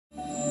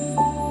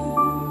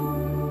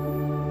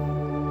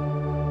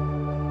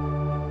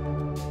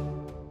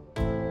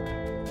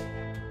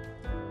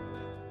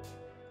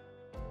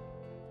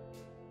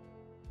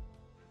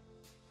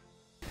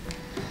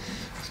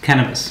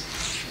Cannabis,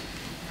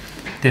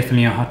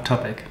 definitely a hot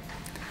topic.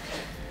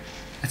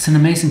 It's an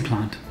amazing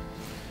plant.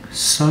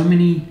 So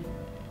many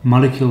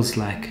molecules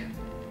like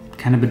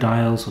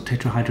cannabidiols or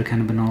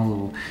tetrahydrocannabinol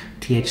or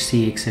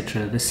THC,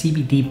 etc. The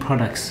CBD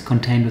products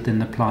contained within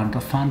the plant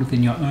are found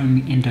within your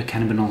own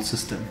endocannabinol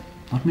system.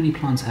 Not many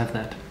plants have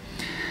that.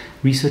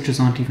 Researchers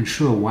aren't even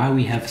sure why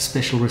we have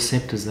special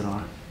receptors that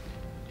are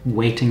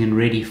waiting and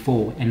ready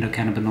for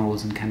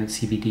endocannabinols and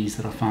CBDs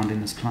that are found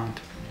in this plant.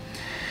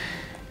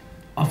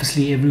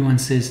 Obviously, everyone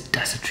says,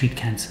 does it treat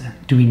cancer?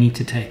 Do we need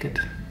to take it?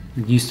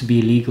 It used to be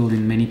illegal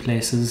in many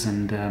places,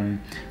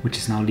 and which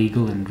is now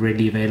legal and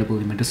readily available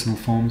in medicinal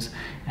forms,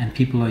 and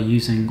people are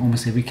using,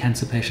 almost every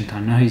cancer patient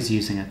I know is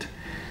using it.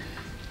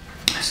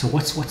 So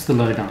what's the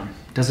lowdown?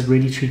 Does it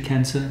really treat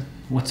cancer?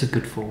 What's it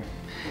good for?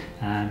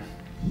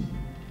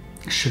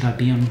 Should I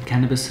be on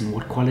cannabis, and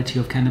what quality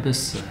of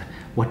cannabis?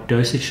 What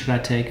dosage should I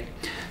take?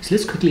 So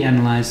let's quickly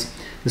analyze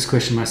this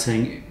question by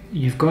saying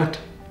you've got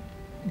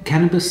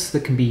cannabis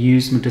that can be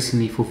used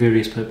medicinally for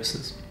various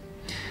purposes.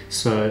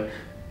 So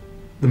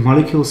the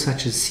molecules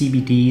such as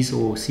CBDs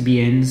or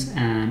CBNs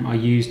are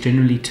used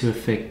generally to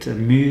affect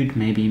mood,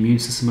 maybe immune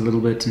system a little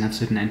bit, and have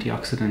certain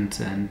antioxidant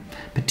and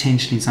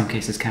potentially in some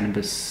cases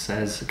cannabis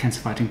has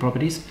cancer-fighting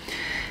properties.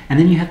 And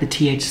then you have the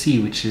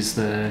THC, which is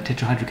the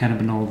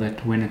tetrahydrocannabinol,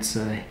 that when it's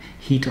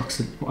heat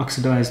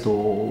oxidized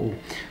or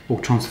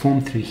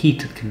transformed through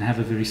heat, it can have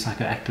a very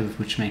psychoactive,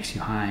 which makes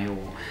you high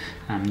or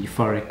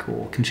euphoric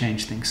or can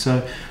change things.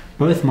 So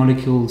both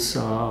molecules,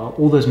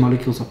 all those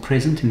molecules are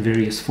present in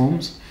various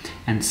forms,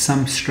 and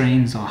some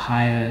strains are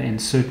higher in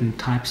certain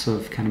types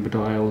of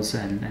cannabidiols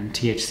and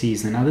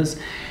THCs than others.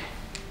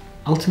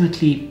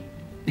 Ultimately,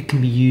 it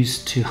can be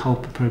used to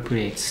help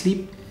appropriate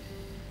sleep.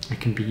 It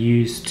can be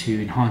used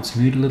to enhance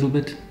mood a little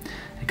bit.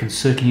 It can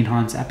certainly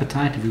enhance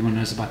appetite. Everyone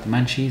knows about the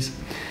munchies.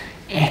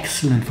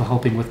 Excellent for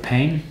helping with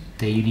pain.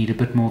 There you need a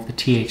bit more of the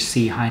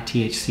THC, high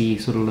THC,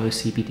 sort of low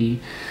CBD.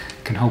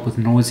 It can help with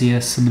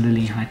nausea,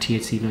 similarly high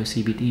THC, low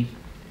CBD.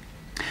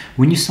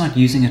 When you start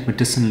using it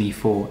medicinally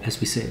for, as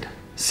we said,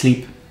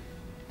 sleep,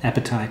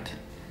 appetite,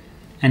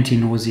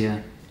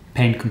 anti-nausea,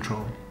 pain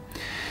control,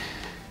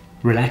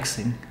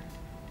 relaxing,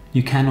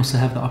 you can also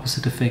have the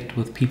opposite effect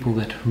with people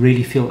that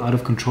really feel out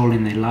of control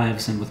in their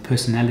lives and with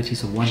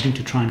personalities of wanting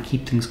to try and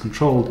keep things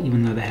controlled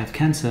even though they have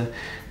cancer.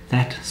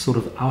 That sort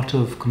of out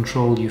of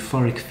control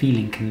euphoric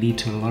feeling can lead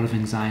to a lot of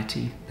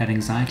anxiety. That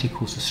anxiety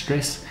causes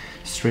stress.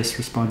 Stress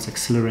response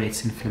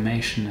accelerates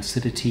inflammation,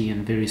 acidity,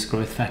 and various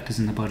growth factors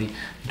in the body.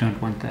 You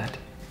don't want that.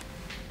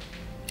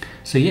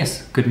 So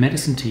yes, good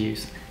medicine to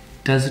use.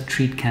 Does it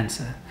treat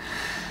cancer?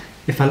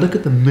 If I look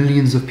at the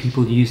millions of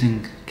people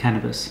using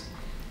cannabis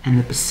and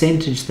the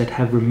percentage that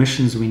have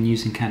remissions when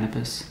using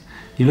cannabis,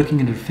 you're looking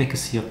at an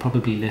efficacy of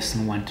probably less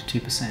than 1 to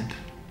 2%.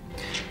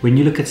 When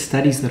you look at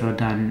studies that are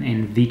done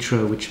in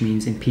vitro, which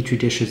means in petri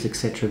dishes,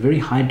 etc., very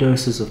high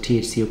doses of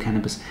THC or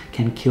cannabis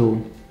can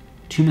kill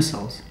tumor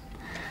cells.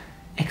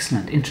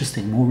 Excellent,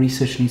 interesting, more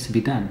research needs to be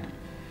done.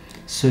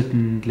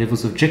 Certain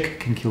levels of JIC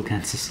can kill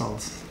cancer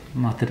cells.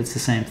 Not that it's the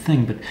same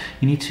thing, but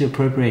you need to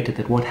appropriate it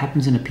that what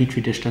happens in a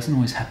petri dish doesn't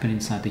always happen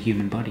inside the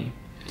human body.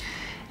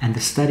 And the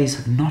studies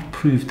have not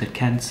proved that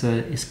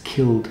cancer is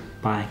killed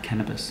by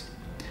cannabis.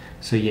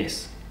 So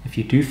yes, if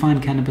you do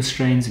find cannabis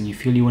strains and you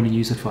feel you want to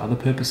use it for other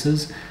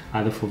purposes,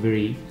 either for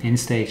very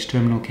end-stage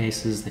terminal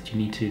cases that you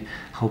need to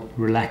help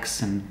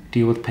relax and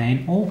deal with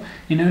pain, or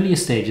in earlier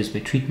stages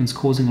where treatment's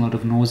causing a lot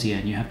of nausea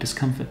and you have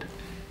discomfort,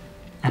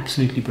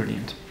 absolutely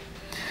brilliant.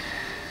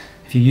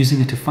 If you're using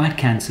it to fight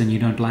cancer and you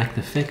don't like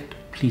the effect,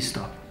 please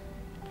stop.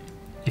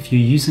 If you're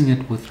using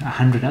it with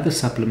 100 other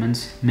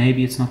supplements,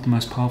 maybe it's not the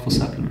most powerful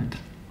supplement.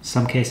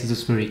 Some cases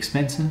it's very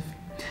expensive.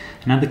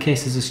 In other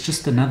cases it's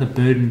just another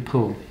burden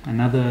pill,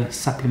 another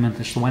supplement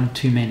that's one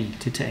too many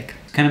to take.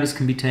 Cannabis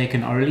can be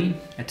taken orally.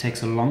 It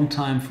takes a long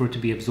time for it to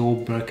be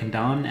absorbed, broken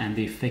down, and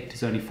the effect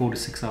is only 4 to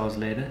 6 hours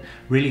later.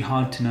 Really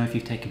hard to know if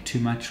you've taken too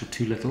much or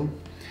too little.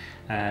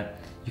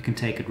 You can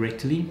take it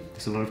rectally.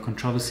 There's a lot of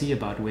controversy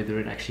about whether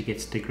it actually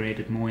gets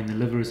degraded more in the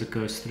liver as it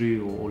goes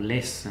through or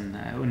less, and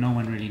no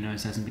one really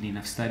knows. There hasn't been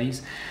enough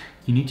studies.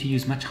 You need to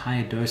use much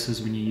higher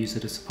doses when you use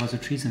it as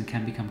suppositories, and it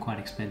can become quite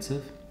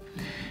expensive.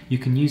 You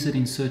can use it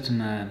in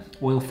certain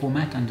oil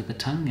format under the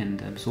tongue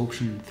and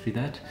absorption through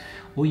that,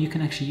 or you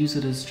can actually use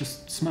it as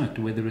just smoked,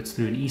 whether it's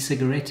through an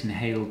e-cigarette,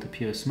 inhaled the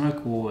pure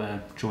smoke, or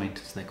a joint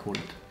as they call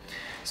it.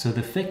 So the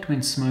effect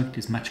when smoked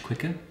is much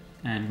quicker,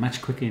 and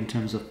much quicker in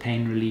terms of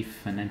pain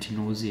relief and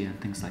anti-nausea and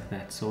things like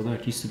that. So although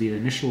it used to be the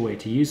initial way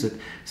to use it,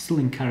 still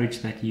encourage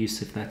that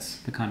use if that's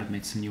the kind of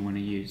medicine you want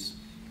to use.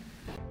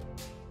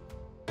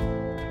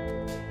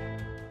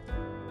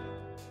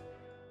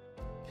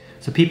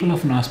 So people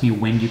often ask me,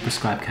 when do you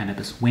prescribe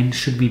cannabis? When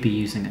should we be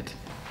using it?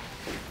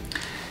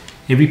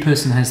 Every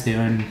person has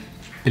their own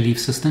belief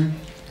system.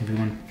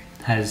 Everyone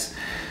has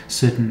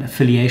certain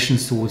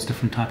affiliations towards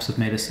different types of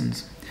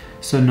medicines.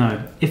 So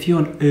no, if you're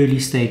on early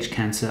stage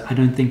cancer, I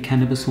don't think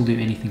cannabis will do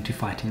anything to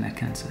fighting that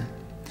cancer.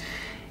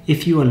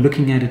 If you are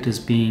looking at it as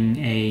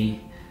being a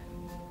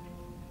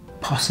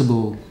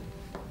possible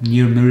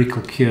near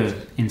miracle cure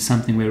in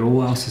something where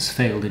all else has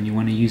failed and you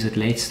want to use it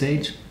late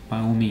stage, by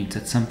all means,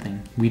 it's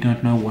something. We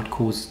don't know what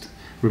caused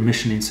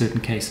remission in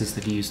certain cases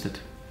that used it.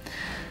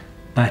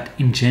 But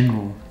in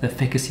general, the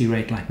efficacy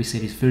rate, like we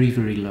said, is very,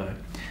 very low.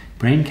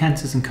 Brain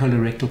cancers and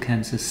colorectal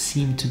cancers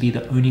seem to be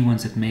the only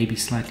ones that may be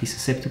slightly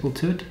susceptible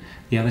to it.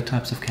 The other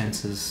types of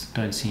cancers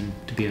don't seem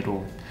to be at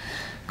all.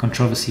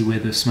 Controversy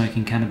whether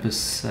smoking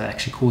cannabis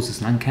actually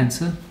causes lung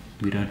cancer.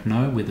 We don't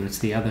know whether it's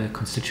the other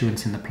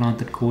constituents in the plant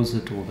that cause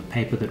it or the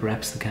paper that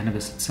wraps the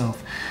cannabis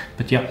itself.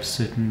 But yep,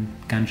 certain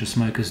ganja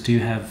smokers do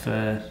have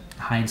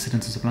high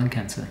incidences of lung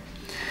cancer.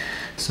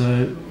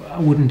 So I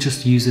wouldn't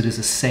just use it as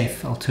a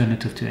safe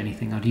alternative to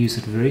anything. I'd use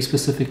it very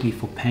specifically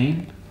for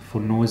pain, for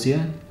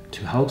nausea,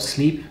 to help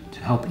sleep,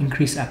 to help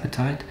increase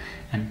appetite,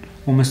 and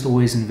almost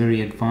always in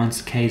very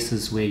advanced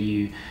cases where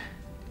you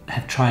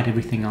have tried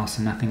everything else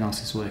and nothing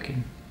else is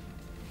working.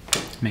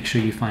 Make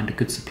sure you find a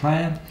good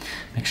supplier,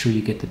 make sure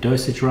you get the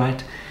dosage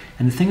right.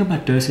 And the thing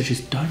about dosage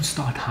is don't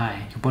start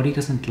high. Your body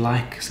doesn't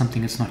like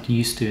something it's not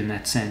used to in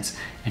that sense,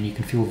 and you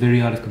can feel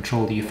very out of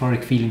control. The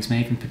euphoric feelings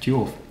may even put you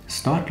off.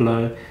 Start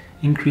low,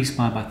 increase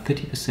by about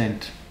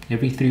 30%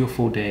 every 3 or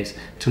 4 days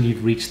till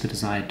you've reached the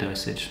desired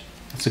dosage.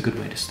 That's a good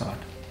way to start.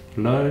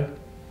 Low,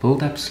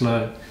 build up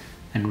slow,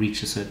 and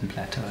reach a certain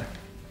plateau.